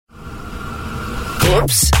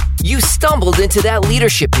Whoops! You stumbled into that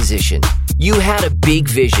leadership position. You had a big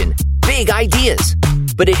vision, big ideas,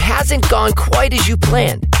 but it hasn't gone quite as you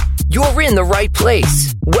planned. You're in the right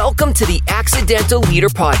place. Welcome to the Accidental Leader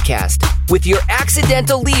Podcast with your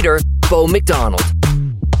accidental leader, Bo McDonald.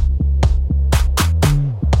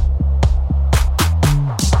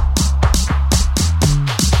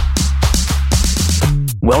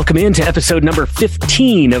 Welcome into episode number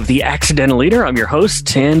 15 of The Accidental Leader. I'm your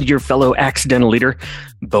host and your fellow accidental leader,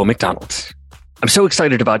 Bo McDonald. I'm so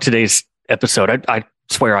excited about today's episode. I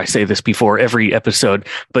swear I say this before every episode,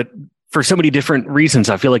 but for so many different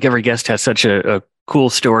reasons, I feel like every guest has such a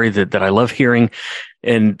cool story that I love hearing.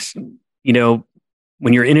 And, you know,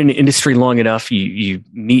 when you're in an industry long enough, you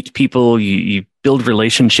meet people, you build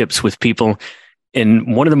relationships with people.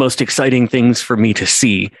 And one of the most exciting things for me to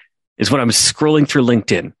see is when I'm scrolling through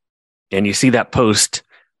LinkedIn and you see that post,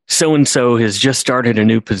 so-and-so has just started a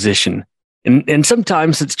new position. And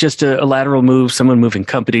sometimes it's just a lateral move, someone moving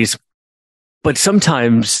companies. But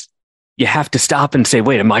sometimes you have to stop and say,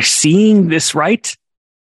 wait, am I seeing this right?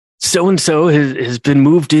 So-and-so has been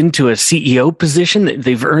moved into a CEO position.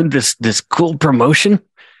 They've earned this cool promotion.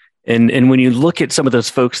 And when you look at some of those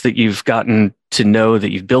folks that you've gotten to know,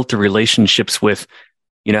 that you've built the relationships with,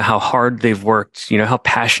 you know, how hard they've worked, you know, how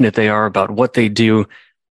passionate they are about what they do.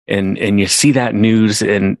 And you see that news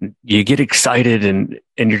and you get excited and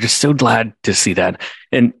you're just so glad to see that.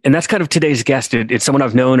 And that's kind of today's guest. It's someone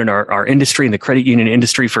I've known in our industry, in the credit union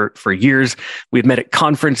industry for years. We've met at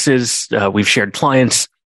conferences. We've shared clients.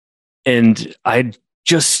 And I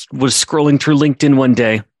just was scrolling through LinkedIn one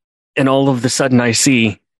day and all of a sudden I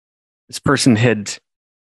see this person had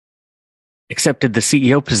accepted the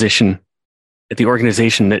CEO position at the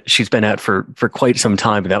organization that she's been at for quite some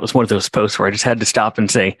time. And that was one of those posts where I just had to stop and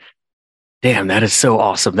say, damn, that is so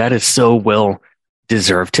awesome. That is so well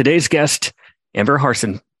deserved. Today's guest, Amber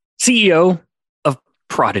Harsin, CEO of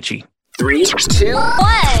Prodigy. 3, 2, 1.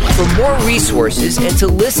 For more resources and to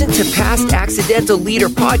listen to past Accidental Leader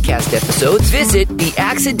podcast episodes, visit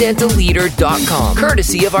theaccidentalleader.com,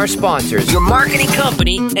 courtesy of our sponsors, your marketing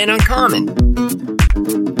company, and Uncommon.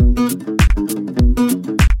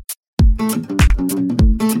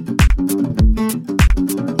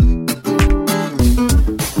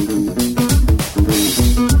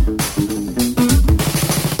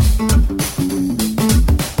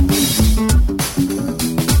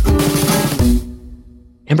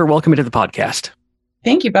 Amber, welcome into the podcast.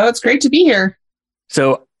 Thank you, Bo. It's great to be here.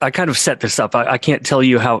 So I kind of set this up. I can't tell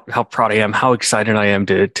you how proud I am, how excited I am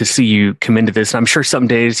to see you come into this. And I'm sure some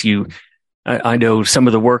days I know some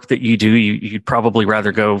of the work that you do, you'd probably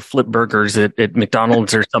rather go flip burgers at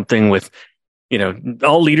McDonald's or something with, you know,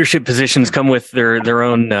 all leadership positions come with their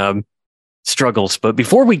own struggles. But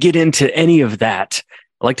before we get into any of that,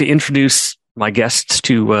 I'd like to introduce my guests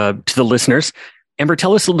to the listeners. Amber,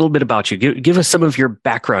 tell us a little bit about you. Give us some of your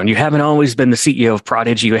background. You haven't always been the CEO of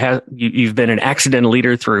Prodigy. You've been an accidental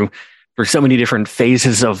leader through so many different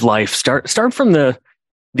phases of life. Start from the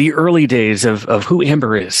early days of who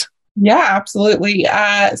Amber is. Yeah, absolutely.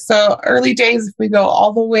 So early days, if we go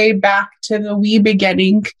all the way back to the wee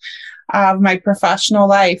beginning of my professional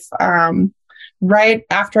life, right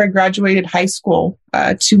after I graduated high school,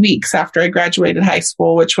 2 weeks after I graduated high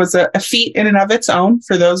school, which was a feat in and of its own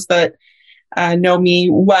for those that know me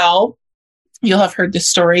well. You'll have heard this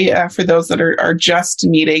story. For those that are just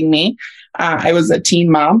meeting me, I was a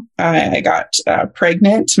teen mom. I got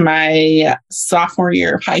pregnant my sophomore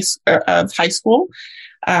year of high school.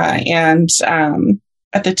 And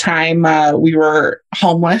at the time, we were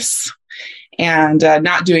homeless and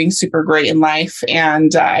not doing super great in life.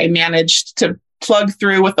 And I managed to plug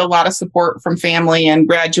through with a lot of support from family and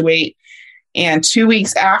graduate. And 2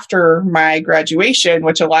 weeks after my graduation,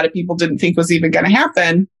 which a lot of people didn't think was even going to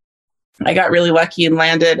happen, I got really lucky and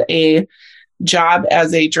landed a job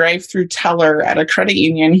as a drive-through teller at a credit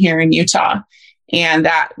union here in Utah. And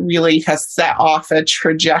that really has set off a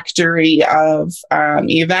trajectory of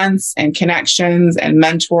events and connections and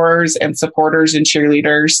mentors and supporters and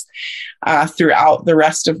cheerleaders throughout the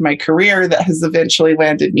rest of my career that has eventually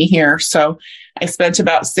landed me here. So I spent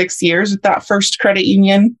about 6 years at that first credit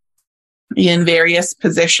union in various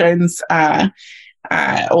positions.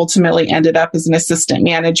 Ultimately ended up as an assistant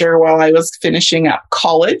manager while I was finishing up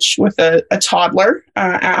college with a toddler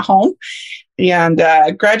at home. And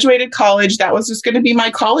graduated college. That was just going to be my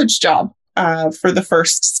college job for the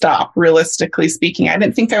first stop, realistically speaking. I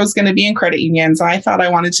didn't think I was going to be in credit unions. I thought I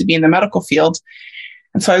wanted to be in the medical field.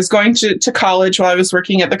 And so I was going to college while I was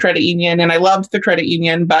working at the credit union, and I loved the credit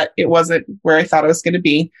union, but it wasn't where I thought I was going to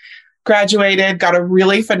be. Graduated, got a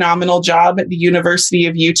really phenomenal job at the University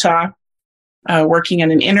of Utah, working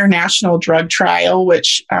in an international drug trial,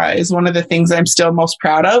 which is one of the things I'm still most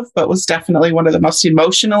proud of, but was definitely one of the most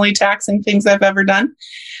emotionally taxing things I've ever done.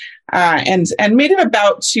 And made it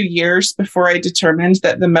about 2 years before I determined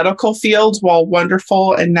that the medical field, while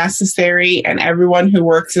wonderful and necessary, and everyone who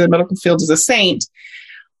works in the medical field is a saint,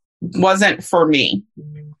 wasn't for me.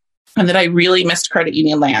 And that I really missed credit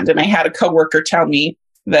union land. And I had a coworker tell me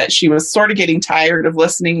that she was sort of getting tired of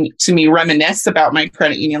listening to me reminisce about my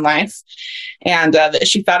credit union life, and that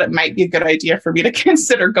she thought it might be a good idea for me to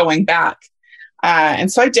consider going back. And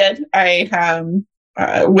so I did. I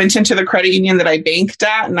went into the credit union that I banked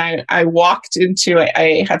at, and I walked into it.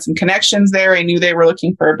 I had some connections there. I knew they were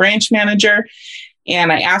looking for a branch manager.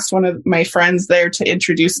 And I asked one of my friends there to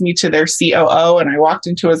introduce me to their COO. And I walked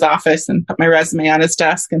into his office and put my resume on his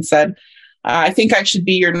desk and said, I think I should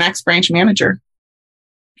be your next branch manager.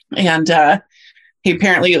 And he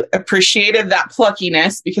apparently appreciated that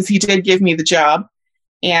pluckiness, because he did give me the job,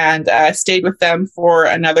 and stayed with them for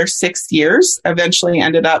another 6 years. Eventually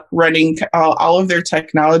ended up running all of their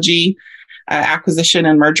technology acquisition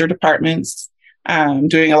and merger departments,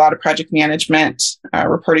 doing a lot of project management,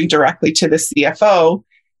 reporting directly to the CFO,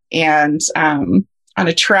 and on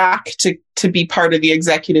a track to be part of the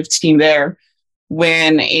executive team there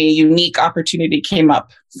when a unique opportunity came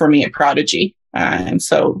up for me at Prodigy. And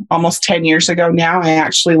so almost 10 years ago now, I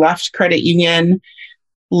actually left credit union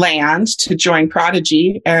land to join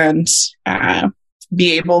Prodigy and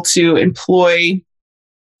be able to employ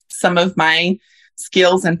some of my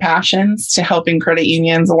skills and passions to helping credit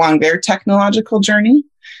unions along their technological journey.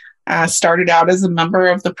 Started out as a member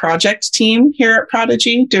of the project team here at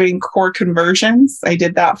Prodigy doing core conversions. I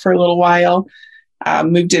did that for a little while,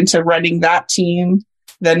 moved into running that team,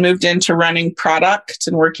 then moved into running product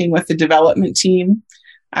and working with the development team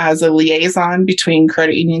as a liaison between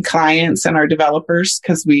credit union clients and our developers,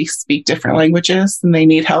 because we speak different languages and they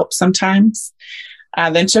need help sometimes.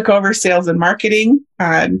 Then took over sales and marketing,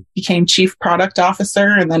 became chief product officer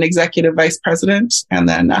and then executive vice president. And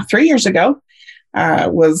then 3 years ago,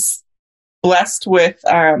 was blessed with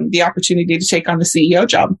the opportunity to take on the CEO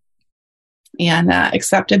job, and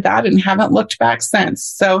accepted that and haven't looked back since.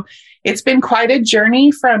 So it's been quite a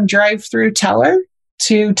journey from drive-through teller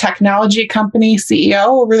to technology company CEO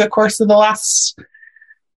over the course of the last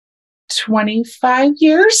 25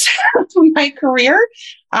 years of my career.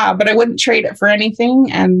 But I wouldn't trade it for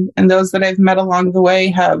anything. And those that I've met along the way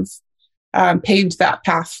have paved that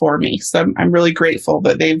path for me. So I'm really grateful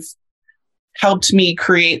that they've helped me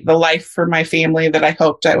create the life for my family that I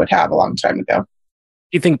hoped I would have a long time ago.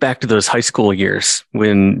 You think back to those high school years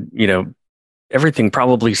when, everything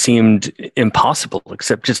probably seemed impossible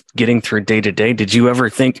except just getting through day to day. Did you ever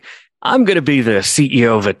think, I'm going to be the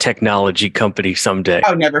CEO of a technology company someday?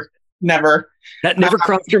 Oh, never. That never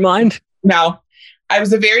crossed your mind? No. I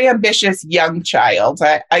was a very ambitious young child.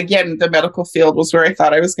 Again, the medical field was where I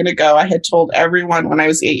thought I was going to go. I had told everyone when I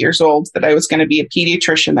was 8 years old that I was going to be a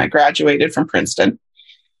pediatrician that graduated from Princeton.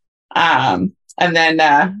 And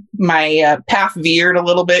then my path veered a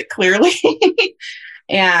little bit, clearly.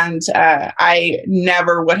 And I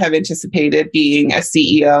never would have anticipated being a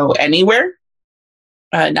CEO anywhere.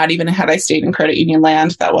 Not even had I stayed in credit union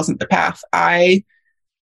land. That wasn't the path. I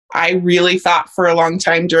really thought for a long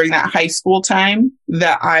time during that high school time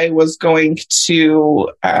that I was going to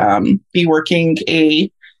be working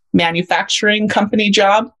a manufacturing company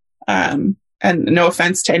job. And no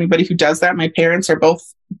offense to anybody who does that. My parents are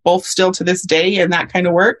both still to this day in that kind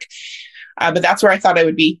of work. But that's where I thought I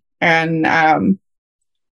would be. And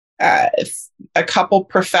a couple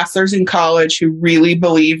professors in college who really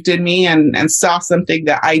believed in me and saw something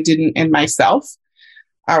that I didn't in myself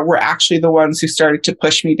were actually the ones who started to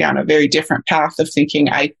push me down a very different path of thinking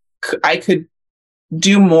I could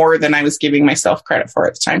do more than I was giving myself credit for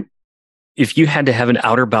at the time. If you had to have an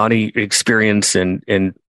outer body experience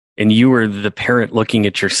and you were the parent looking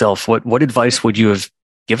at yourself, what advice would you have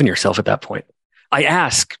given yourself at that point? I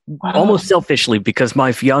ask almost selfishly because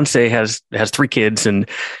my fiance has 3 kids and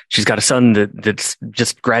she's got a son that's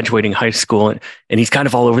just graduating high school and he's kind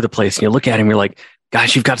of all over the place. And you look at him, you're like,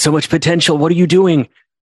 gosh, you've got so much potential. What are you doing?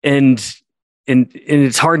 And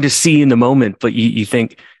it's hard to see in the moment, but you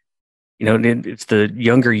think, it's the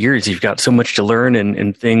younger years. You've got so much to learn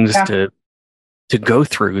and things to go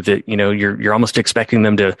through that, you're almost expecting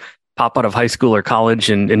them to pop out of high school or college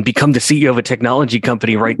and become the CEO of a technology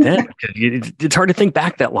company right then. It's hard to think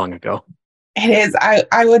back that long ago. It is.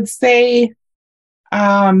 I would say,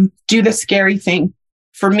 do the scary thing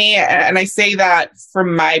for me. And I say that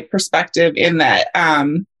from my perspective in that,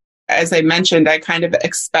 as I mentioned, I kind of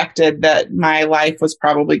expected that my life was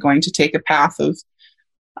probably going to take a path of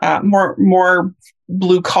more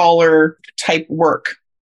blue collar type work.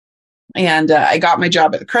 And I got my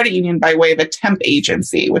job at the credit union by way of a temp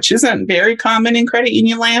agency, which isn't very common in credit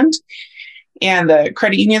union land. And the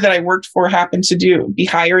credit union that I worked for happened to be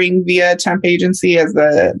hiring via temp agency as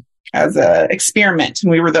a experiment.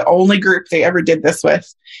 And we were the only group they ever did this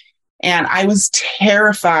with. And I was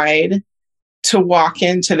terrified to walk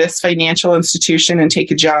into this financial institution and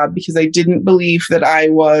take a job because I didn't believe that I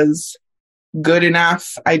was good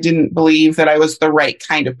enough. I didn't believe that I was the right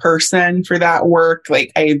kind of person for that work.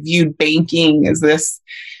 Like, I viewed banking as this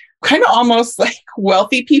kind of almost like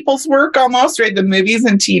wealthy people's work almost, right? The movies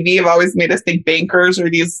and TV have always made us think bankers are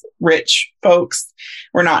these rich folks.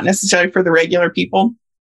 We're not necessarily for the regular people.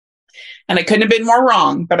 And I couldn't have been more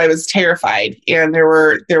wrong, but I was terrified. And there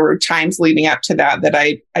were times leading up to that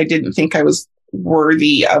I didn't think I was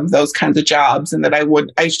worthy of those kinds of jobs, and that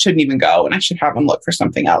I shouldn't even go, and I should have them look for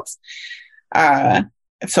something else.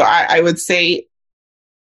 So I would say,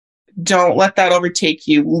 don't let that overtake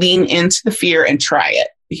you. Lean into the fear and try it,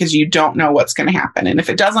 because you don't know what's going to happen. And if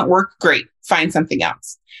it doesn't work, great, find something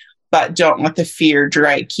else. But don't let the fear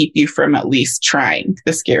keep you from at least trying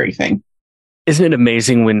the scary thing. Isn't it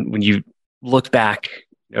amazing when you look back?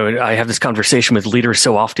 I have this conversation with leaders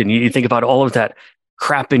so often. You think about all of that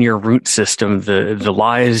crap in your root system, the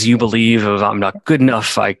lies you believe of, I'm not good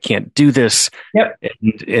enough, I can't do this. Yep.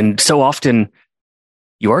 And so often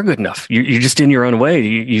you are good enough. You're just in your own way.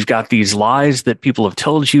 You've got these lies that people have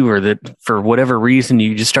told you, or that for whatever reason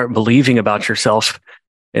you just start believing about yourself.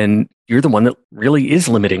 And you're the one that really is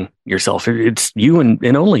limiting yourself. It's you and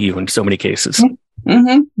only you in so many cases.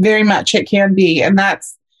 Mm-hmm. Very much it can be. And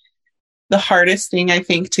that's the hardest thing, I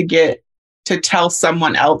think, to tell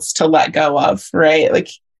someone else to let go of, right? Like,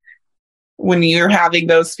 when you're having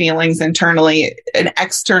those feelings internally, an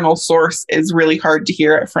external source is really hard to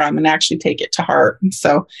hear it from and actually take it to heart. And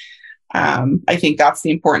so I think that's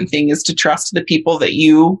the important thing, is to trust the people that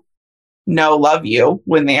you know love you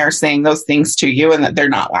when they are saying those things to you, and that they're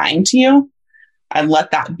not lying to you, and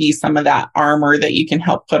let that be some of that armor that you can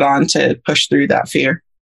help put on to push through that fear.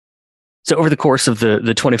 So over the course of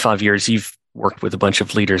the 25 years, you've worked with a bunch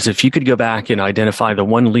of leaders. If you could go back and identify the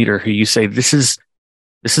one leader who you say, this is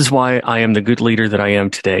why I am the good leader that I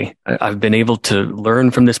am today. I've been able to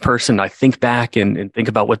learn from this person. I think back and think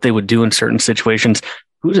about what they would do in certain situations.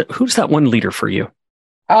 Who's that one leader for you?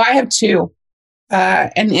 Oh, I have two.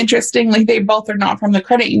 And interestingly, they both are not from the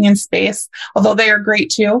credit union space, although they are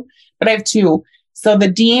great too. But I have two. So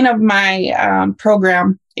the dean of my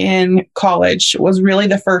program in college was really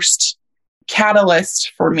the first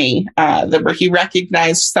catalyst for me, where he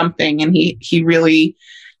recognized something, and he really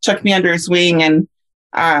took me under his wing and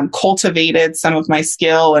cultivated some of my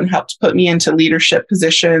skill and helped put me into leadership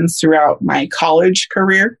positions throughout my college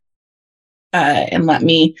career, and let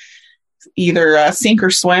me either sink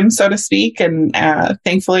or swim, so to speak. And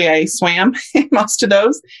thankfully I swam in most of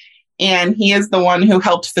those. And he is the one who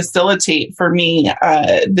helped facilitate for me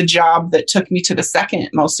the job that took me to the second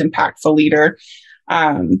most impactful leader.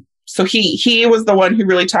 So he was the one who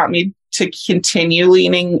really taught me to continue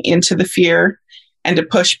leaning into the fear and to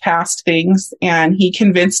push past things. And he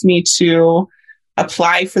convinced me to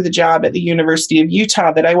apply for the job at the University of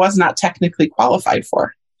Utah that I was not technically qualified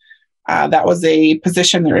for. That was a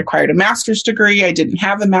position that required a master's degree. I didn't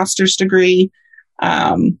have a master's degree.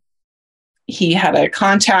 He had a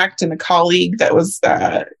contact and a colleague that was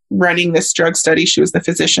running this drug study. She was the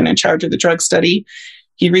physician in charge of the drug study.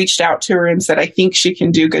 He reached out to her and said, I think she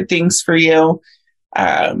can do good things for you.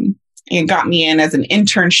 And got me in as an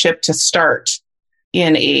internship to start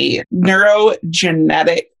in a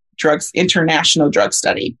neurogenetic international drug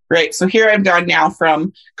study, right? So here I've gone now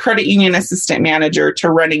from credit union assistant manager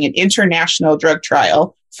to running an international drug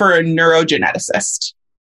trial for a neurogeneticist,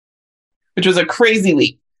 which was a crazy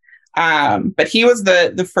leap. But he was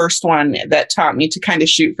the first one that taught me to kind of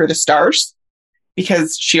shoot for the stars,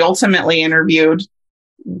 because she ultimately interviewed.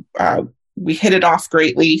 We hit it off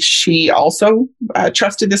greatly. She also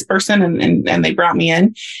trusted this person, and they brought me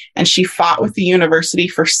in, and she fought with the university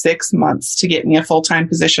for 6 months to get me a full-time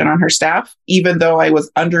position on her staff, even though I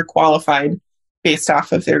was underqualified based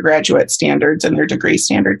off of their graduate standards and their degree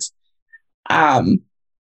standards.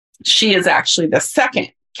 She is actually the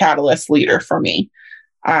second catalyst leader for me.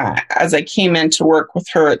 As I came in to work with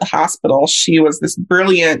her at the hospital, she was this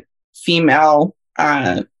brilliant female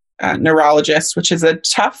neurologist, which is a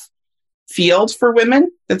tough field for women.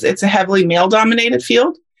 It's a heavily male-dominated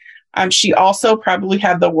field. She also probably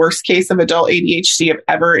had the worst case of adult ADHD I've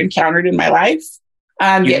ever encountered in my life.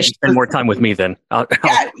 You spend more time with me then.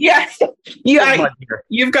 Yeah.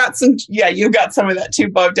 You've got some of that too,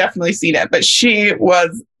 but I've definitely seen it. But she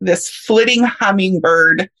was this flitting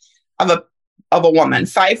hummingbird of a woman,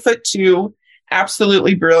 5'2",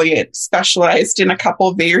 absolutely brilliant, specialized in a couple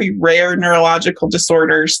of very rare neurological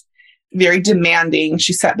disorders, very demanding.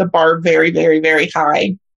 She set the bar very, very, very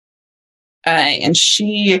high. And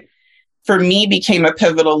she, for me, became a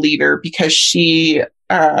pivotal leader because she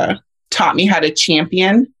taught me how to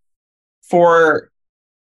champion for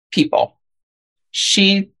people.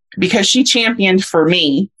 Because she championed for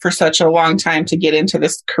me for such a long time to get into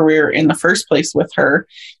this career in the first place with her,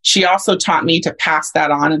 she also taught me to pass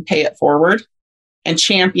that on and pay it forward and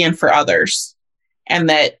champion for others. And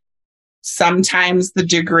that sometimes the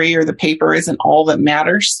degree or the paper isn't all that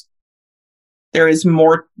matters. There is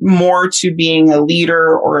more to being a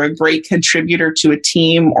leader or a great contributor to a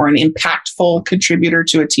team or an impactful contributor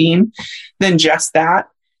to a team than just that.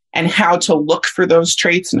 And how to look for those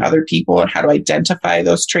traits in other people and how to identify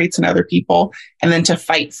those traits in other people and then to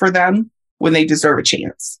fight for them when they deserve a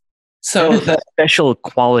chance. So the special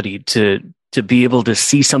quality to be able to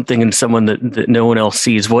see something in someone that no one else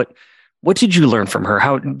sees. What did you learn from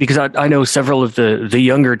her? Because I know several of the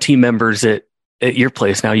younger team members at your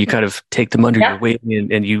place now, you kind of take them under your wing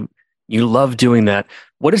and you love doing that.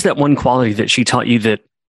 What is that one quality that she taught you that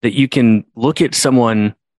you can look at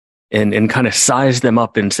someone and kind of size them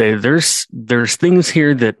up and say, there's things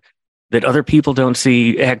here that other people don't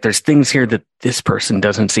see. Heck, there's things here that this person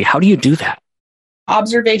doesn't see. How do you do that?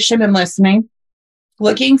 Observation and listening,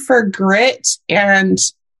 looking for grit and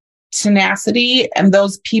tenacity and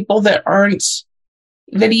those people that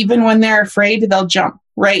even when they're afraid, they'll jump,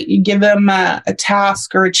 right? You give them a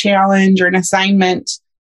task or a challenge or an assignment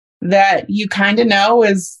that you kind of know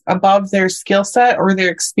is above their skill set or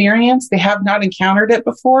their experience. They have not encountered it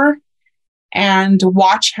before, and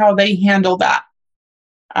watch how they handle that.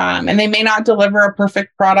 And they may not deliver a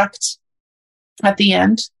perfect product at the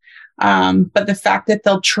end. But the fact that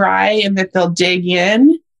they'll try and that they'll dig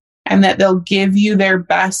in and that they'll give you their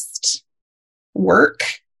best work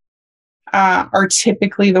are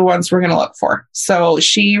typically the ones we're going to look for. So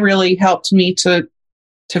she really helped me to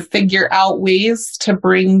figure out ways to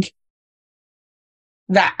bring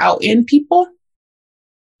that out in people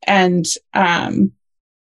and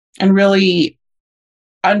really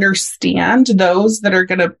understand those that are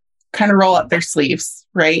going to kind of roll up their sleeves,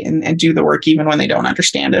 right? And do the work even when they don't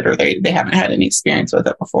understand it or they haven't had any experience with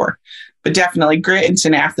it before. But definitely grit and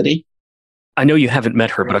tenacity. I know you haven't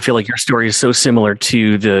met her, but I feel like your story is so similar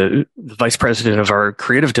to the vice president of our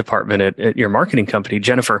creative department at your marketing company,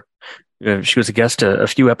 Jennifer. She was a guest a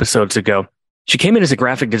few episodes ago. She came in as a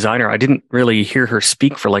graphic designer. I didn't really hear her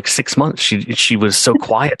speak for like 6 months. She was so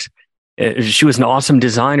quiet. She was an awesome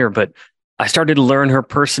designer, but I started to learn her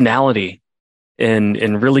personality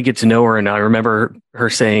and really get to know her. And I remember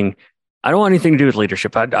her saying, I don't want anything to do with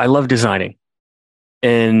leadership. I love designing.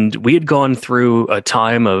 And we had gone through a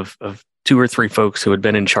time of 2 or 3 folks who had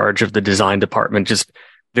been in charge of the design department just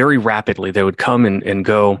very rapidly. They would come and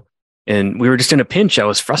go. And we were just in a pinch. I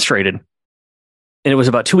was frustrated. And it was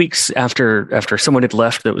about 2 weeks after someone had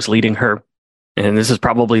left that was leading her. And this is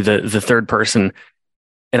probably the third person.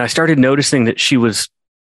 And I started noticing that she was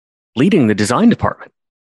leading the design department,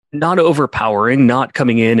 not overpowering, not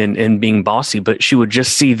coming in and being bossy, but she would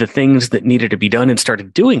just see the things that needed to be done and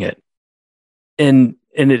started doing it. And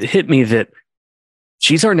it hit me that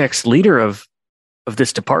she's our next leader of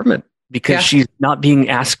this department because she's not being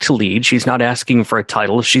asked to lead. She's not asking for a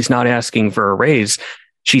title. She's not asking for a raise.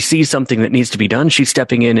 She sees something that needs to be done. She's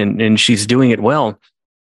stepping in and she's doing it well.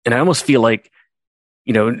 And I almost feel like,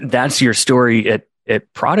 that's your story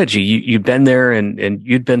at Prodigy. You've been there and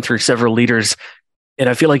you'd been through several leaders. And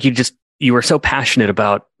I feel like you were so passionate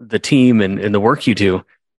about the team and the work you do.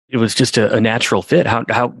 It was just a natural fit.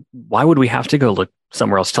 Why would we have to go look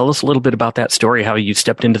somewhere else? Tell us a little bit about that story, how you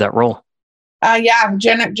stepped into that role.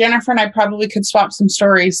 Jennifer and I probably could swap some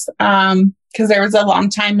stories. Because there was a long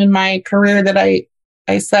time in my career that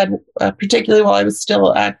I said, particularly while I was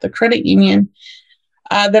still at the credit union,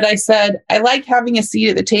 that I said, I like having a seat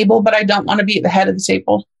at the table, but I don't want to be at the head of the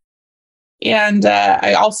table. And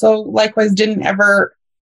I also likewise didn't ever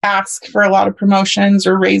ask for a lot of promotions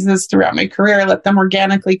or raises throughout my career. I let them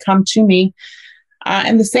organically come to me.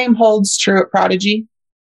 And the same holds true at Prodigy.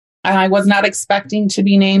 I was not expecting to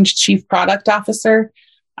be named Chief Product Officer.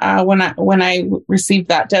 When I received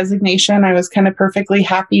that designation, I was kind of perfectly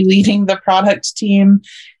happy leading the product team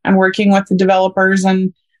and working with the developers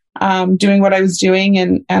and doing what I was doing.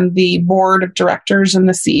 And the board of directors and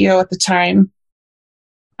the CEO at the time,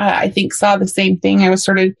 I think saw the same thing. I was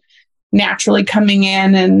sort of naturally coming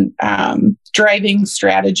in and driving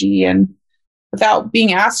strategy, and without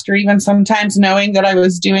being asked, or even sometimes knowing that I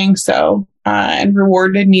was doing so, and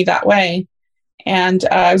rewarded me that way. And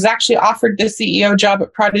I was actually offered the CEO job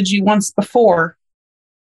at Prodigy once before.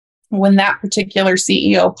 When that particular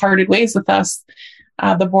CEO parted ways with us,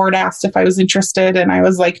 the board asked if I was interested, and I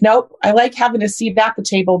was like, nope, I like having a seat at the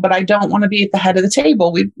table, but I don't want to be at the head of the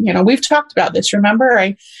table. We've talked about this, remember?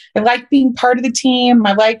 I like being part of the team.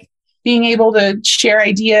 I like being able to share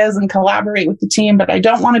ideas and collaborate with the team, but I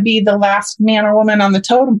don't want to be the last man or woman on the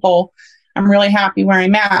totem pole. I'm really happy where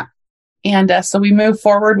I'm at. And so we moved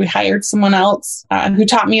forward. We hired someone else who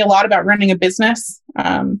taught me a lot about running a business.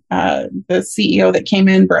 The CEO that came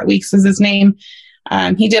in, Brett Weeks is his name.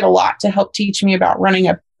 He did a lot to help teach me about running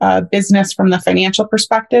a business from the financial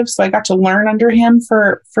perspective. So I got to learn under him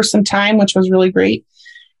for some time, which was really great.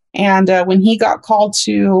 And when he got called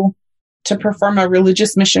to perform a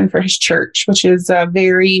religious mission for his church, which is a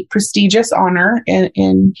very prestigious honor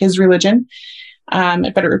in his religion,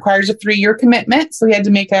 but it requires a 3-year commitment. So he had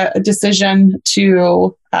to make a decision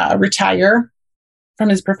to retire from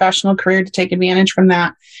his professional career to take advantage from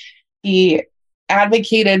that. He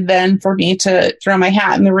advocated then for me to throw my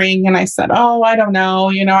hat in the ring. And I said, oh, I don't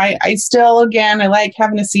know. I still, again, I like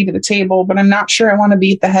having a seat at the table, but I'm not sure I want to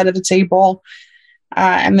be at the head of the table.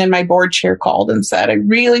 And then my board chair called and said, I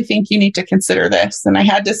really think you need to consider this. And I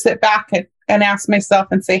had to sit back and ask myself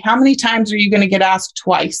and say, how many times are you going to get asked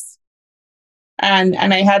twice? And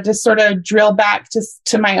I had to sort of drill back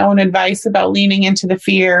to my own advice about leaning into the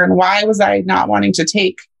fear, and why was I not wanting to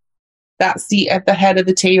take that seat at the head of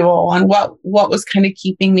the table, and what was kind of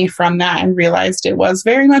keeping me from that, and realized it was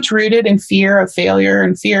very much rooted in fear of failure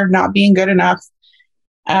and fear of not being good enough.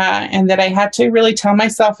 And that I had to really tell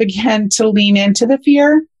myself again to lean into the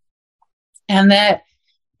fear, and that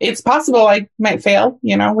it's possible I might fail.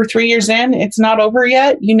 We're 3 years in, it's not over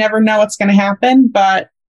yet. You never know what's going to happen, but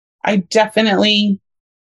I definitely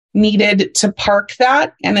needed to park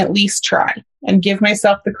that and at least try and give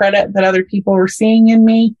myself the credit that other people were seeing in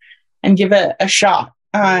me and give it a shot.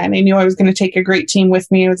 And I knew I was going to take a great team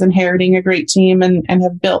with me. I was inheriting a great team and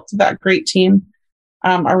have built that great team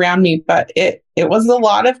around me. But it was a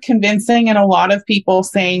lot of convincing and a lot of people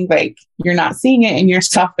saying, like, you're not seeing it in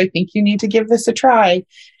yourself. I think you need to give this a try.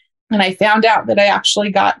 And I found out that I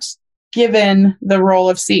actually got given the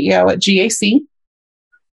role of CEO at GAC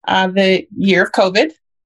the year of COVID.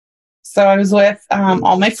 So I was with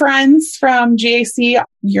all my friends from GAC,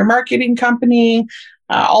 your marketing company,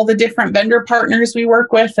 all the different vendor partners we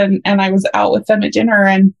work with. And I was out with them at dinner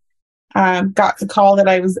and got the call that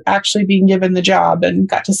I was actually being given the job, and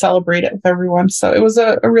got to celebrate it with everyone. So it was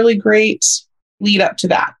a really great lead up to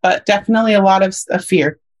that, but definitely a lot of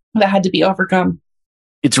fear that had to be overcome.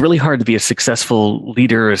 It's really hard to be a successful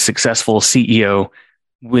leader, a successful CEO,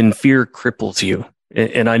 when fear cripples you.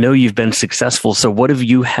 And I know you've been successful. So what have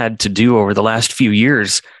you had to do over the last few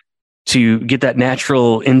years to get that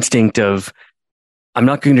natural instinct of, I'm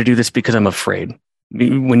not going to do this because I'm afraid?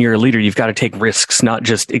 When you're a leader, you've got to take risks, not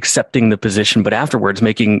just accepting the position, but afterwards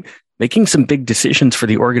making some big decisions for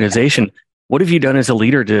the organization. What have you done as a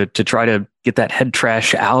leader to try to get that head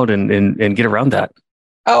trash out and get around that?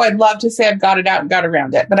 Oh, I'd love to say I've got it out and got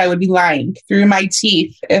around it, but I would be lying through my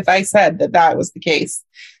teeth if I said that was the case.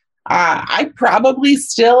 I probably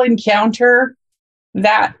still encounter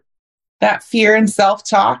that fear and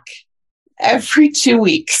self-talk every 2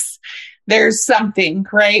 weeks. There's something,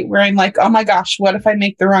 right, where I'm like, oh my gosh, what if I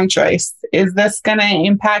make the wrong choice? Is this going to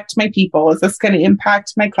impact my people? Is this going to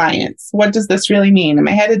impact my clients? What does this really mean? Am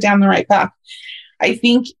I headed down the right path? I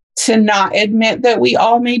think to not admit that we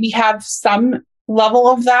all maybe have some level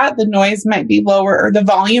of that, the noise might be lower, or the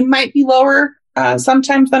volume might be lower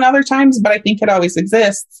sometimes than other times, but I think it always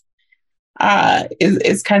exists,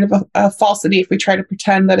 is kind of a falsity if we try to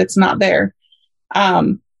pretend that it's not there.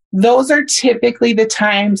 Those are typically the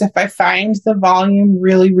times, if I find the volume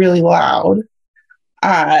really, really loud,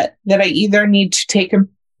 that I either need to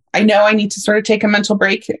I know I need to sort of take a mental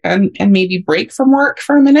break and maybe break from work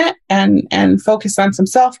for a minute and focus on some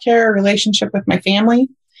self-care, relationship with my family,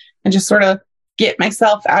 and just sort of get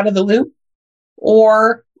myself out of the loop.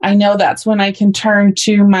 Or I know that's when I can turn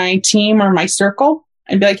to my team or my circle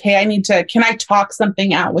and be like, hey, can I talk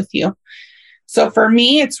something out with you? So for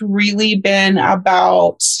me, it's really been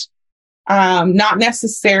about not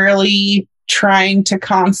necessarily trying to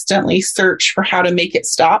constantly search for how to make it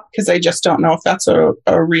stop, because I just don't know if that's a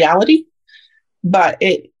reality, or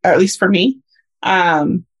at least for me.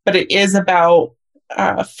 But it is about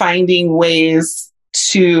finding ways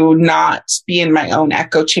to not be in my own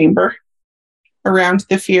echo chamber around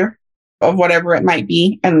the fear. whatever it might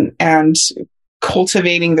be, and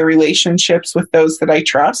cultivating the relationships with those that I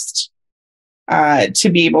trust, to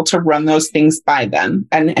be able to run those things by them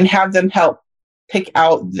and have them help pick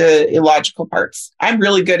out the illogical parts. I'm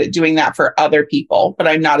really good at doing that for other people, but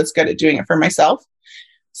I'm not as good at doing it for myself.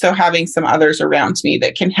 So having some others around me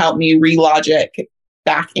that can help me re-logic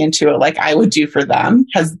back into it like I would do for them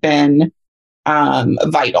has been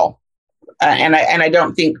vital. And I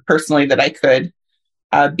don't think personally that I could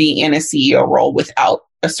be in a CEO role without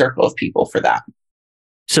a circle of people for that.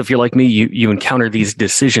 So if you're like me, you encounter these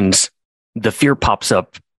decisions, the fear pops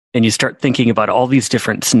up, and you start thinking about all these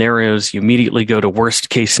different scenarios. You immediately go to worst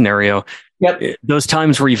case scenario. Yep. Those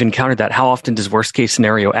times where you've encountered that, how often does worst case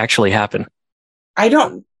scenario actually happen? I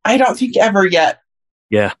don't think ever yet.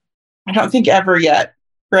 Yeah. I don't think ever yet.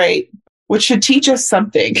 Right. Which should teach us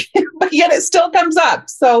something, but yet it still comes up.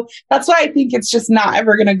 So that's why I think it's just not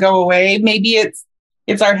ever going to go away. Maybe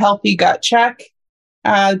it's our healthy gut check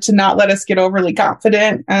to not let us get overly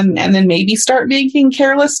confident and then maybe start making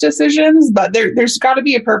careless decisions. But there's got to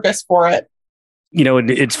be a purpose for it. You know,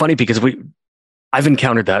 it's funny because I've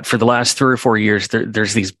encountered that for the last 3 or 4 years.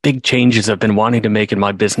 There's these big changes I've been wanting to make in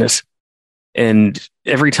my business. And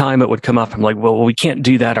every time it would come up, I'm like, well, we can't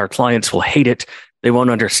do that. Our clients will hate it. They won't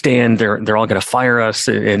understand. They're all going to fire us.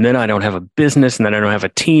 And then I don't have a business, and then I don't have a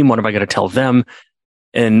team. What am I going to tell them?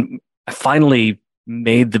 And I finally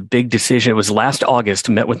made the big decision. It was last August,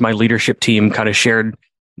 met with my leadership team, kind of shared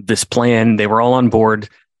this plan. They were all on board.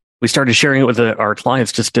 We started sharing it with our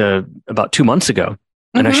clients just about 2 months ago.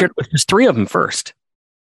 And I shared it with just 3 of them first.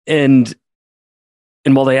 And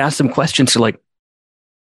while they asked them questions, they're like,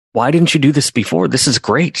 why didn't you do this before? This is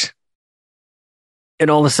great.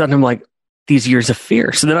 And all of a sudden I'm like, these years of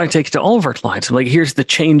fear. So then I take it to all of our clients. I'm like, here's the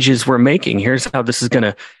changes we're making. Here's how this is going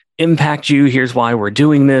to impact you. Here's why we're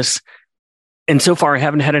doing this. And so far, I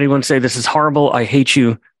haven't had anyone say, this is horrible. I hate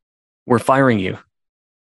you. We're firing you.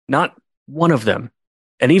 Not one of them.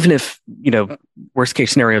 And even if, worst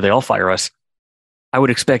case scenario, they all fire us, I would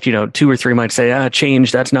expect, 2 or 3 might say,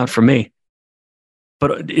 change, that's not for me.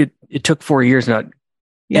 But it took 4 years, not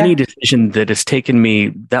any decision that has taken me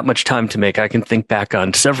that much time to make. I can think back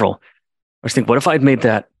on several. I was thinking, what if I'd made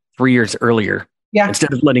that 3 years earlier? Yeah.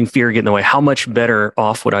 Instead of letting fear get in the way, how much better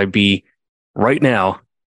off would I be right now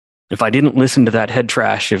if I didn't listen to that head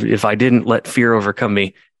trash, if I didn't let fear overcome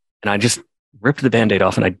me, and I just ripped the Band-Aid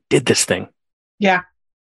off and I did this thing? Yeah,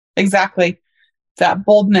 exactly. That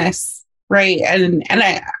boldness, right? And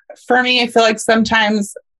for me, I feel like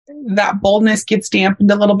sometimes that boldness gets dampened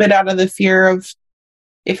a little bit out of the fear of,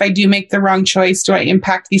 if I do make the wrong choice, do I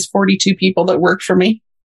impact these 42 people that work for me?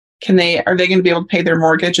 Are they going to be able to pay their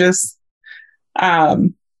mortgages?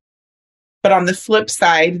 But on the flip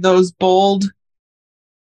side, those bold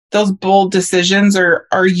decisions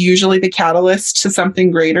are usually the catalyst to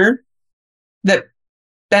something greater that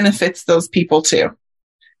benefits those people too.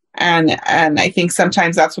 And I think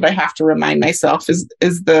sometimes that's what I have to remind myself is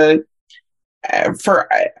I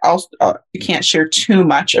can't share too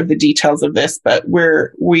much of the details of this, but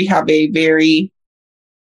we have a very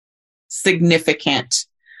significant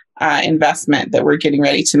investment that we're getting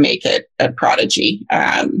ready to make at Prodigy,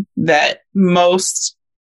 that most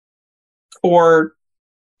core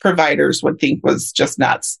providers would think was just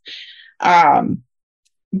nuts.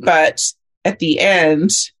 But at the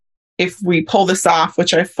end, if we pull this off,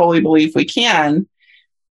 which I fully believe we can,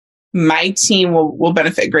 my team will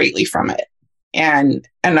benefit greatly from it. And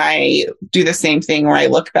I do the same thing where I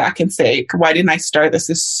look back and say, why didn't I start this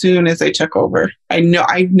as soon as I took over?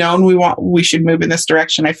 I've known we should move in this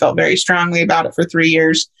direction. I felt very strongly about it for 3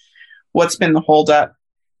 years. What's been the holdup?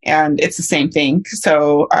 And it's the same thing.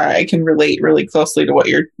 So I can relate really closely to what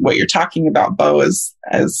you're talking about, Bo, as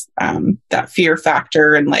that fear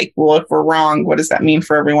factor and like, well, if we're wrong, what does that mean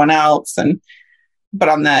for everyone else? But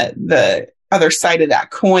on the other side of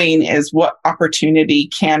that coin is, what opportunity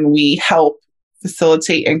can we help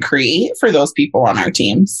facilitate and create for those people on our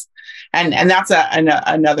teams? And that's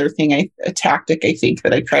another thing, a tactic I think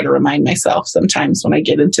that I try to remind myself sometimes when I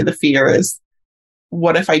get into the fear is,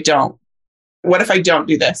 what if I don't? What if I don't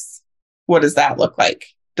do this? What does that look like?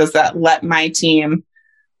 Does that let my team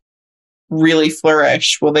really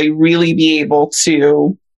flourish? Will they really be able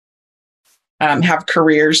to have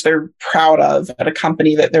careers they're proud of at a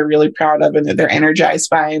company that they're really proud of and that they're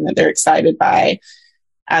energized by and that they're excited by?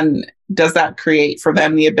 And does that create for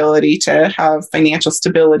them the ability to have financial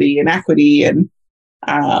stability and equity and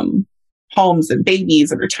homes and babies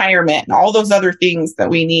and retirement and all those other things that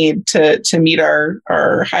we need to meet our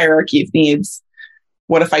hierarchy of needs?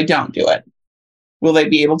 What if I don't do it? Will they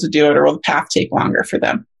be able to do it, or will the path take longer for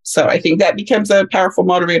them? So I think that becomes a powerful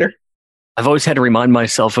motivator. I've always had to remind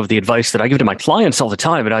myself of the advice that I give to my clients all the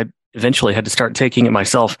time, and I eventually had to start taking it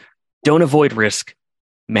myself. Don't avoid risk,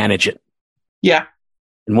 manage it. Yeah.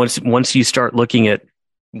 And once you start looking at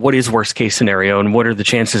what is worst case scenario and what are the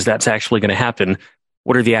chances that's actually going to happen,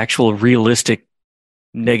 what are the actual realistic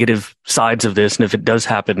negative sides of this, and if it does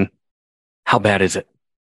happen, how bad is it?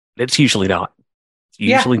 It's usually not. It's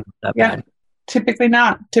usually not that bad. Typically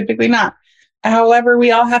not. However,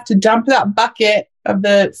 we all have to dump that bucket of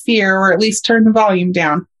the fear, or at least turn the volume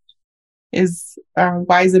down, is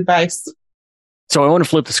wise advice. So I want to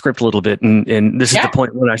flip the script a little bit. And this is the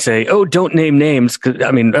point when I say, don't name names. 'Cause,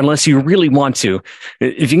 I mean, unless you really want to.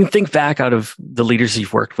 If you can think back out of the leaders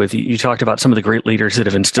you've worked with, you talked about some of the great leaders that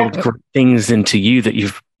have instilled great things into you that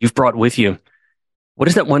you've brought with you. What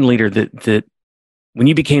is that one leader that when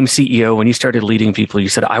you became CEO, when you started leading people, you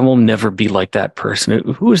said, I will never be like that person?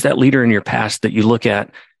 Who is that leader in your past that you look at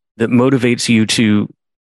that motivates you to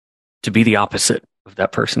be the opposite of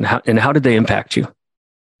that person? How did they impact you?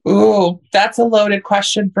 Ooh, that's a loaded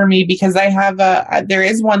question for me, because I have there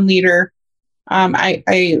is one leader.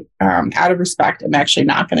 I out of respect, I'm actually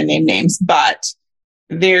not going to name names, but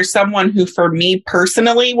there's someone who, for me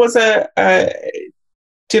personally, was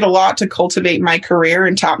did a lot to cultivate my career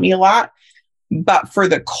and taught me a lot. But for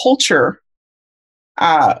the culture,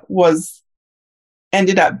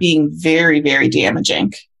 ended up being very, very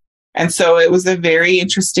damaging. And so it was a very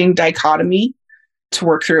interesting dichotomy to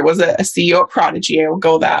work through. It was a CEO at Prodigy. I will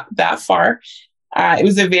go that far. It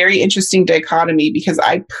was a very interesting dichotomy because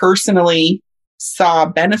I personally saw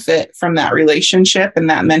benefit from that relationship and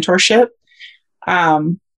that mentorship.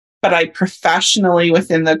 But I professionally,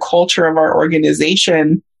 within the culture of our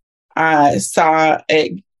organization, saw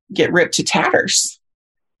it get ripped to tatters.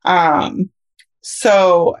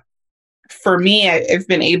 So for me, I've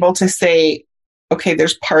been able to say, okay,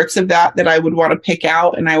 there's parts of that I would want to pick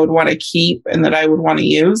out and I would want to keep and that I would want to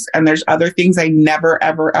use. And there's other things I never,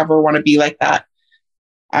 ever, ever want to be like that.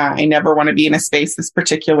 I never want to be in a space. This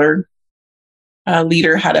particular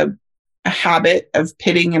leader had a habit of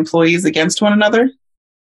pitting employees against one another,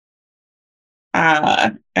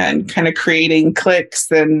 and kind of creating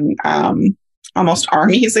cliques and almost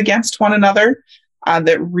armies against one another.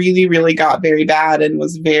 That really, really got very bad and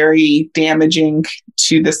was very damaging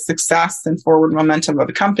to the success and forward momentum of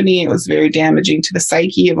the company. It was very damaging to the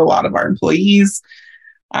psyche of a lot of our employees.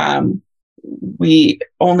 We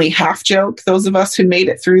only half joke, those of us who made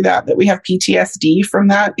it through that we have PTSD from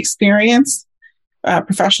that experience,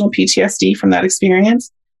 professional PTSD from that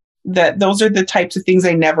experience, that those are the types of things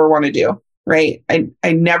I never want to do, right?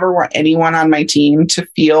 I never want anyone on my team to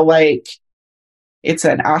feel like it's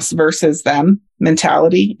an us versus them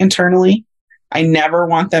mentality internally. I never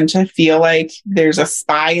want them to feel like there's a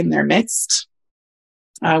spy in their midst,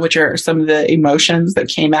 which are some of the emotions that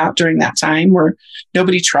came out during that time where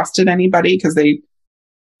nobody trusted anybody because they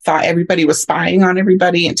thought everybody was spying on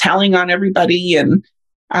everybody and telling on everybody. And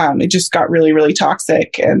it just got really, really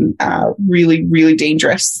toxic and really, really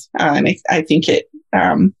dangerous. And I think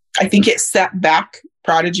it set back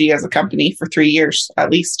Prodigy as a company for 3 years,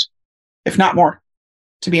 at least, if not more,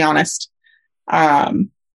 to be honest.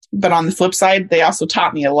 But on the flip side, they also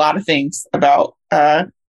taught me a lot of things about,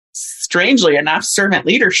 strangely enough, servant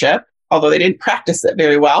leadership, although they didn't practice it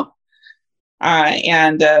very well,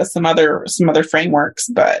 and some other frameworks.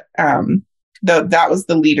 But that was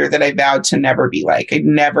the leader that I vowed to never be like. I'd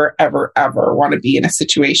never, ever, ever want to be in a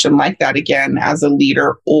situation like that again as a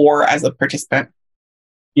leader or as a participant.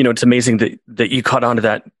 You know, it's amazing that you caught on to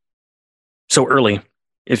that so early.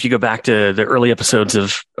 If you go back to the early episodes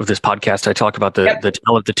of this podcast, I talk about the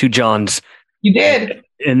tale of the two Johns. You did.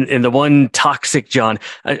 And the one toxic John,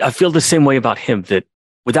 I feel the same way about him, that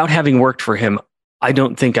without having worked for him, I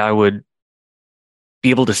don't think I would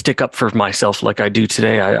be able to stick up for myself like I do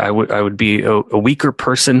today. I would be a weaker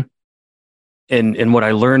person. And what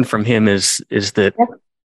I learned from him is that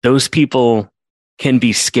those people can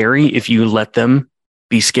be scary if you let them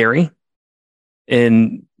be scary.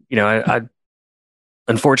 And, you know,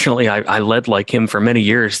 unfortunately, I led like him for many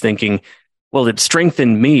years thinking, well, it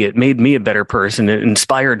strengthened me. It made me a better person. It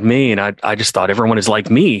inspired me. And I just thought everyone is like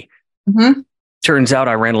me. Mm-hmm. Turns out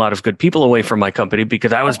I ran a lot of good people away from my company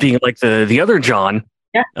because I was being like the other John,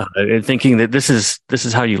 thinking that this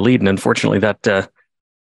is how you lead. And unfortunately, that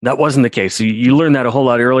wasn't the case. You learned that a whole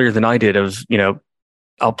lot earlier than I did of, you know,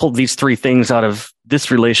 I'll pull these 3 things out of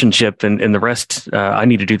this relationship and the rest, I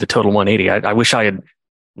need to do the total 180. I wish I had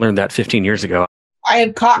learned that 15 years ago. I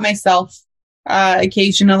have caught myself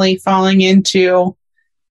occasionally falling into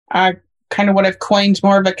kind of what I've coined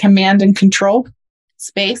more of a command and control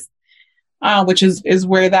space. which is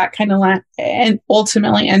where that kind of and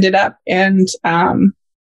ultimately ended up. And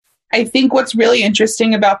I think what's really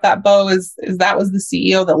interesting about that, Bo, is that was the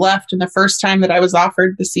CEO that left. And the first time that I was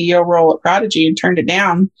offered the CEO role at Prodigy and turned it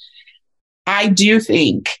down, I do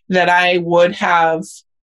think that I would have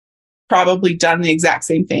probably done the exact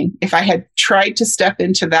same thing if I had tried to step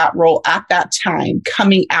into that role at that time,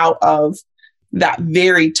 coming out of that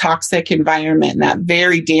very toxic environment and that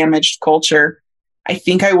very damaged culture. I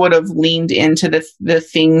think I would have leaned into the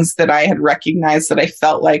things that I had recognized that I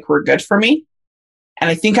felt like were good for me. And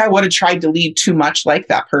I think I would have tried to lead too much like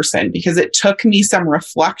that person, because it took me some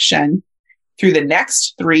reflection through the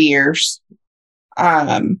next 3 years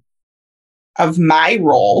of my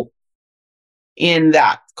role in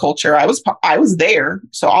that culture. I was there.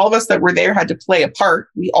 So all of us that were there had to play a part.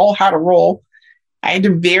 We all had a role. I had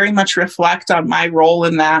to very much reflect on my role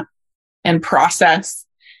in that and process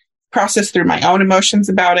through my own emotions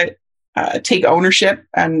about it, take ownership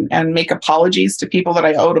and make apologies to people that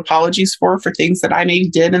I owed apologies for things that I maybe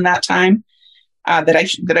did in that time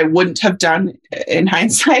that I wouldn't have done in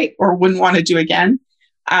hindsight or wouldn't want to do again.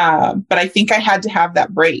 But I think I had to have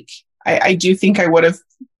that break. I do think I would have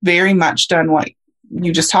very much done what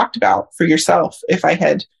you just talked about for yourself if I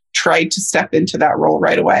had tried to step into that role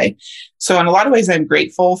right away. So in a lot of ways, I'm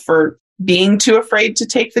grateful for being too afraid to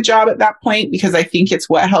take the job at that point, because I think it's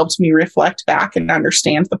what helped me reflect back and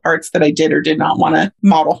understand the parts that I did or did not want to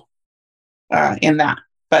model in that.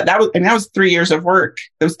 But that was 3 years of work.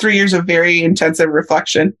 It was 3 years of very intensive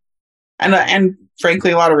reflection and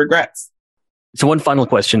frankly, a lot of regrets. So one final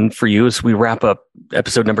question for you as we wrap up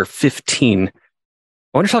episode number 15. I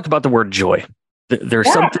want to talk about the word joy.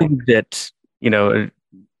 There's something that,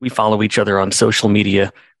 we follow each other on social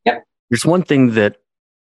media. Yep. There's one thing that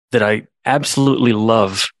I absolutely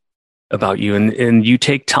love about you, and you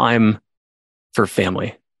take time for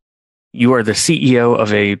family. You are the CEO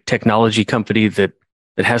of a technology company that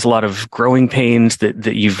has a lot of growing pains,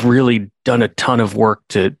 that you've really done a ton of work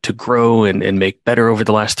to grow and make better over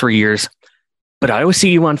the last 3 years. But I always see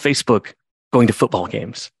you on Facebook going to football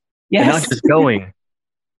games. Yes. And not just going,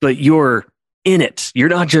 but you're in it. You're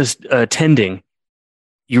not just attending.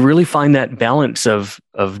 You really find that balance of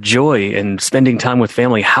joy and spending time with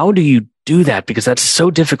family. How do you do that? Because that's so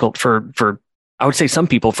difficult for I would say some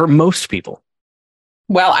people, for most people.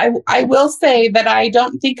 Well, I will say that I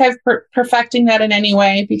don't think I've perfecting that in any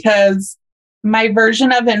way, because my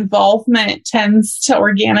version of involvement tends to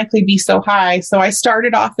organically be so high. So I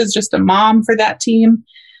started off as just a mom for that team.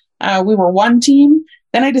 We were one team.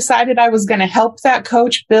 Then I decided I was going to help that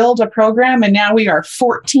coach build a program. And now we are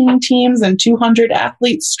 14 teams and 200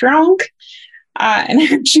 athletes strong. And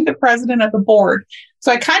I'm actually the president of the board.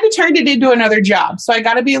 So I kind of turned it into another job. So I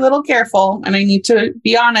got to be a little careful, and I need to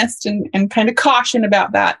be honest and kind of caution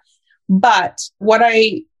about that. But what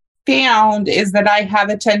I found is that I have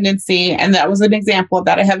a tendency, and that was an example of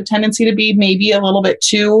that, I have a tendency to be maybe a little bit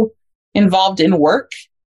too involved in work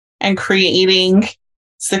and creating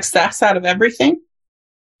success out of everything,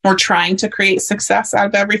 or trying to create success out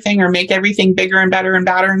of everything, or make everything bigger and better and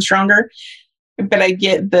badder and stronger. But I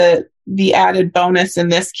get the added bonus in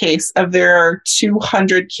this case of there are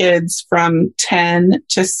 200 kids from 10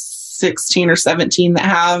 to 16 or 17 that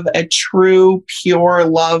have a true, pure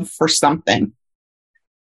love for something.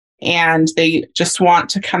 And they just want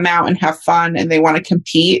to come out and have fun, and they want to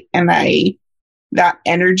compete. And that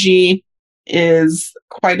energy is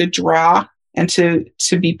quite a draw. And to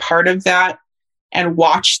be part of that and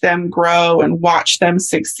watch them grow and watch them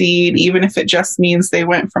succeed, even if it just means they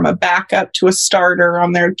went from a backup to a starter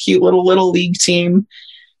on their cute little league team,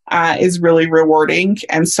 is really rewarding.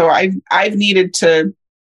 And so I've needed to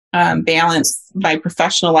balance my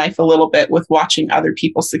professional life a little bit with watching other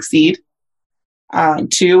people succeed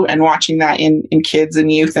too, and watching that in kids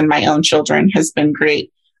and youth and my own children has been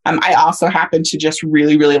great. I also happen to just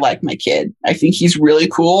really, really like my kid. I think he's really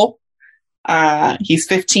cool. He's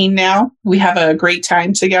 15 now. We have a great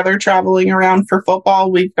time together traveling around for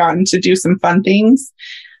football. We've gotten to do some fun things.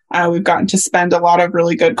 We've gotten to spend a lot of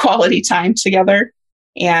really good quality time together,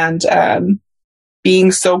 and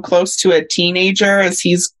being so close to a teenager as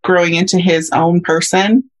he's growing into his own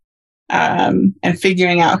person, and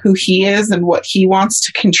figuring out who he is and what he wants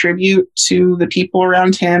to contribute to the people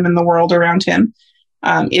around him and the world around him,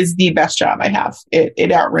 is the best job I have.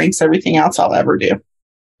 It outranks everything else I'll ever do.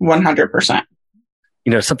 100%.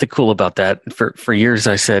 Something cool about that. For years,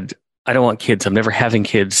 I said, I don't want kids. I'm never having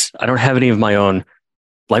kids. I don't have any of my own.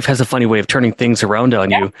 Life has a funny way of turning things around on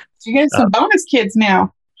you. You get some bonus kids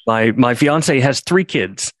now. My fiance has 3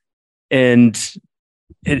 kids, and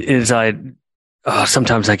it is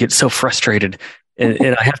sometimes I get so frustrated,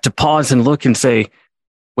 and I have to pause and look and say,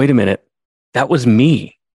 wait a minute, that was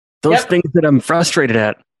me. Those things that I'm frustrated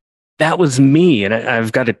at, that was me. And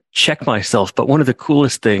I've got to check myself. But one of the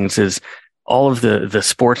coolest things is all of the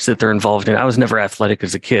sports that they're involved in. I was never athletic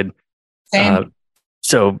as a kid.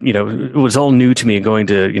 So, it was all new to me going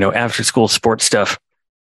to, after school sports stuff.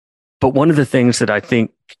 But one of the things that I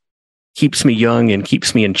think keeps me young and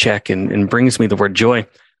keeps me in check and brings me the word joy,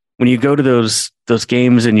 when you go to those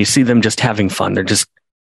games and you see them just having fun, they're just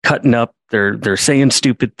cutting up, they're saying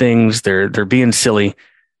stupid things, they're being silly.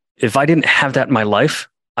 If I didn't have that in my life,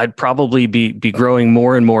 I'd probably be growing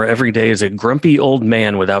more and more every day as a grumpy old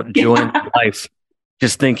man without joy in life,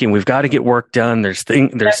 just thinking we've got to get work done. There's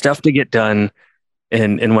stuff to get done.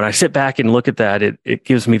 And when I sit back and look at that, it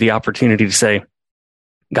gives me the opportunity to say,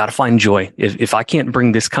 got to find joy. If I can't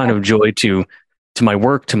bring this kind of joy to my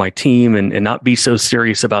work, to my team, and not be so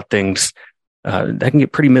serious about things, that can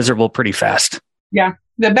get pretty miserable pretty fast. Yeah.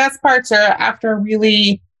 The best parts are after a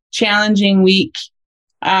really challenging week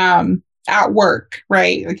at work,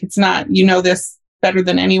 right? Like it's not, this better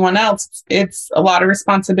than anyone else. It's a lot of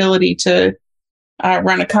responsibility to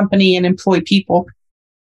run a company and employ people.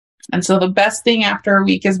 And so the best thing after a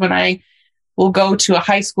week is when I will go to a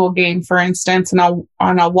high school game, for instance, and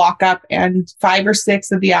I'll walk up and 5 or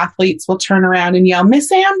 6 of the athletes will turn around and yell,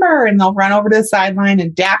 "Miss Amber," and they'll run over to the sideline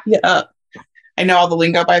and dap you up. I know all the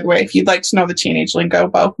lingo, by the way. If you'd like to know the teenage lingo,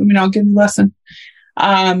 Bo, I'll give you a lesson.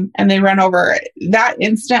 And they run over. That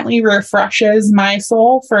instantly refreshes my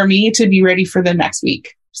soul for me to be ready for the next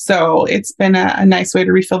week. So it's been a nice way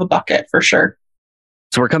to refill the bucket for sure.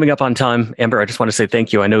 So we're coming up on time. Amber, I just want to say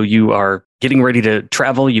thank you. I know you are getting ready to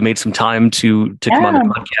travel. You made some time to come on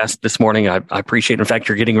the podcast this morning. I appreciate it. In fact,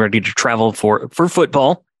 you're getting ready to travel for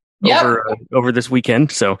football over this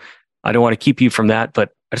weekend. So I don't want to keep you from that,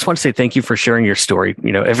 but I just want to say thank you for sharing your story.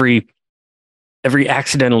 Every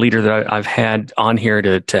accidental leader that I've had on here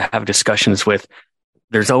to have discussions with,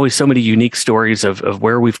 there's always so many unique stories of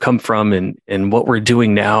where we've come from and what we're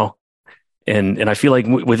doing now. And I feel like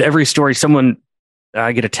with every story,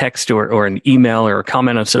 I get a text or an email or a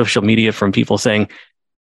comment on social media from people saying,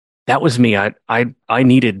 that was me. I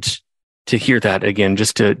needed to hear that again,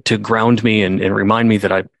 just to ground me and remind me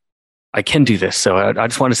that I can do this. So I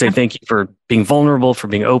just want to say thank you for being vulnerable, for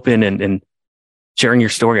being open and sharing your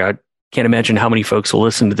story. I can't imagine how many folks will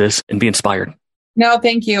listen to this and be inspired. No,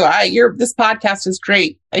 thank you. This podcast is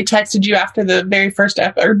great. I texted you after the very first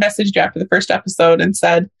or messaged you after the first episode and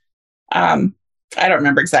said, I don't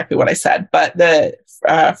remember exactly what I said, but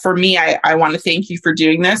for me, I want to thank you for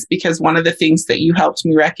doing this, because one of the things that you helped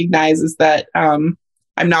me recognize is that I'm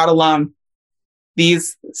not alone.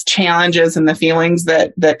 These challenges and the feelings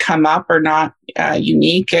that come up are not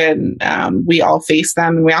unique, and we all face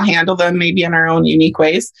them and we all handle them maybe in our own unique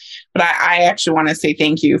ways. But I actually want to say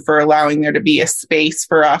thank you for allowing there to be a space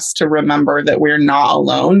for us to remember that we're not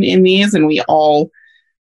alone in these, and we all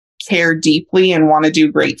care deeply and want to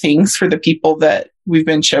do great things for the people that we've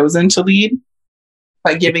been chosen to lead,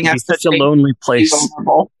 by giving us such a lonely place.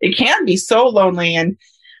 It can be so lonely. And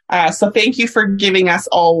so thank you for giving us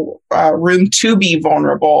all room to be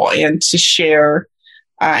vulnerable and to share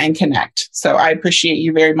and connect. So I appreciate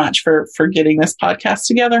you very much for getting this podcast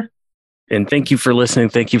together. And thank you for listening.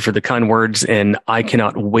 Thank you for the kind words. And I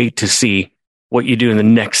cannot wait to see what you do in the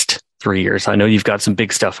next 3 years. I know you've got some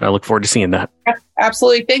big stuff, and I look forward to seeing that.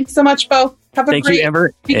 Absolutely. Thanks so much, Bo. Thank you,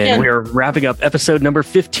 Amber. Weekend. And we are wrapping up episode number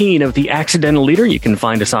 15 of The Accidental Leader. You can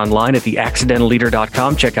find us online at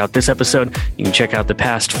theaccidentalleader.com. Check out this episode. You can check out the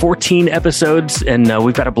past 14 episodes, and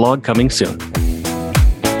we've got a blog coming soon.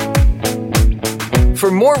 For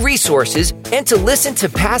more resources and to listen to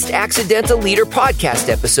past Accidental Leader podcast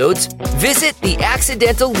episodes, visit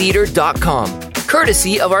theaccidentalleader.com.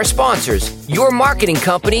 Courtesy of our sponsors, Your Marketing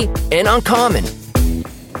Company and Uncommon.